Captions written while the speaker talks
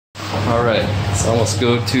All right, it's almost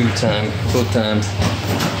go-to time, boat time.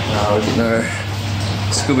 We're getting our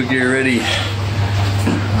scuba gear ready.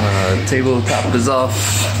 Tabletop is off.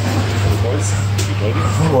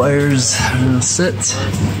 Wires are set.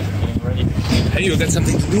 Hey, you got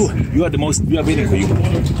something to do. We are waiting for you.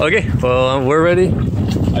 Okay, well, we're ready.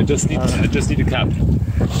 I just need a cap.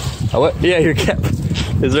 What? Yeah, your cap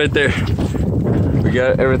is right there. We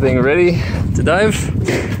got everything ready to dive.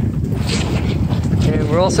 And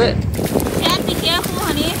we're all set. Chad, be careful,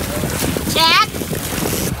 honey. Chad!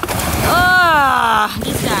 Oh,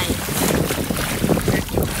 this guy.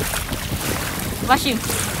 Watch him.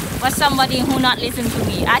 Watch somebody who not listen to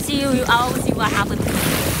me. I see you, I will see what happened to me.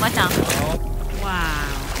 Watch out. Wow.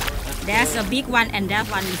 There's a big one and that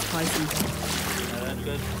one is poison.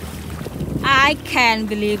 I can't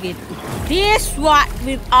believe it. This what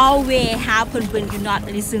will always happen when you not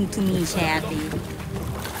listen to me, Chad.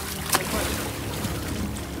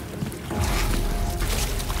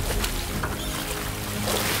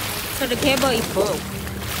 So the cable is broke.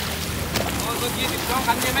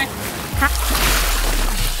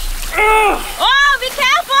 Oh, be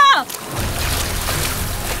careful!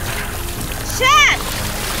 Chad!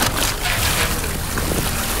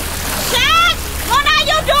 Chad! What are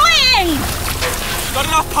you doing? Not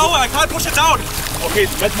enough power, I can't push it down. Okay,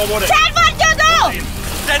 let more water. Chad, what you do?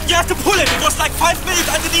 Then you have to pull it. It was like 5 minutes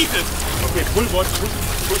underneath it. Okay, pull water.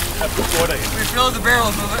 Put water in. We filled the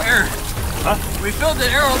barrels with air. Huh? We filled the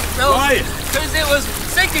barrels. Why? Because it was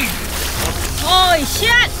sinking. Holy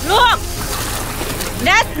shit! Look!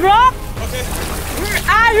 That's rock! Okay.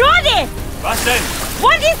 Rudy! Was denn?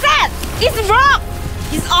 What is that? It's rock!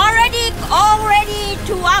 It's already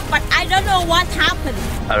to up, but I don't know what happened.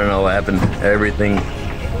 I don't know what happened. Everything,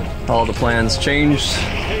 all the plans changed.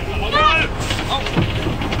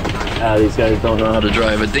 These guys don't know how to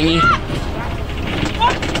drive a dinghy.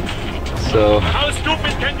 So How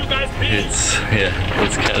stupid can you guys be?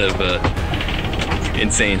 it's kind of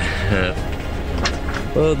insane.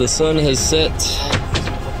 Well, the sun has set,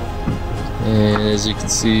 and as you can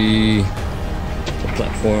see, the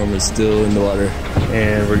platform is still in the water,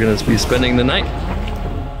 and we're gonna be spending the night.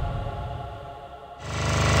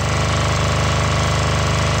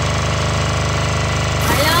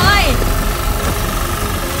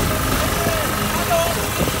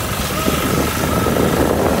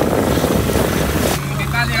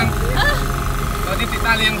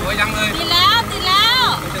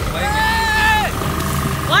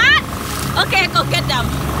 What? Okay, go get them.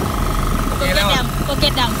 Go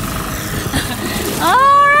get them.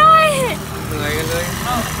 Alright.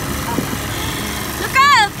 Look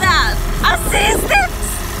at that. Assistance.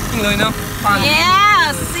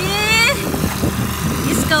 Yeah, see?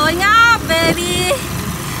 It's going up, baby.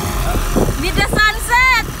 With the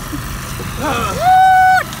sunset.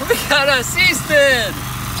 We got a SEASTEAD.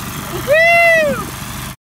 Woo!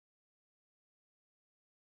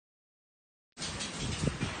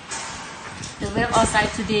 The weather outside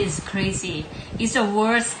today is crazy. It's the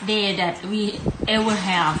worst day that we ever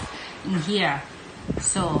have in here.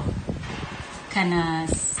 So, kinda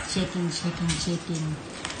shaking.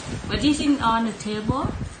 But this is on the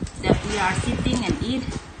table that we are sitting and eat.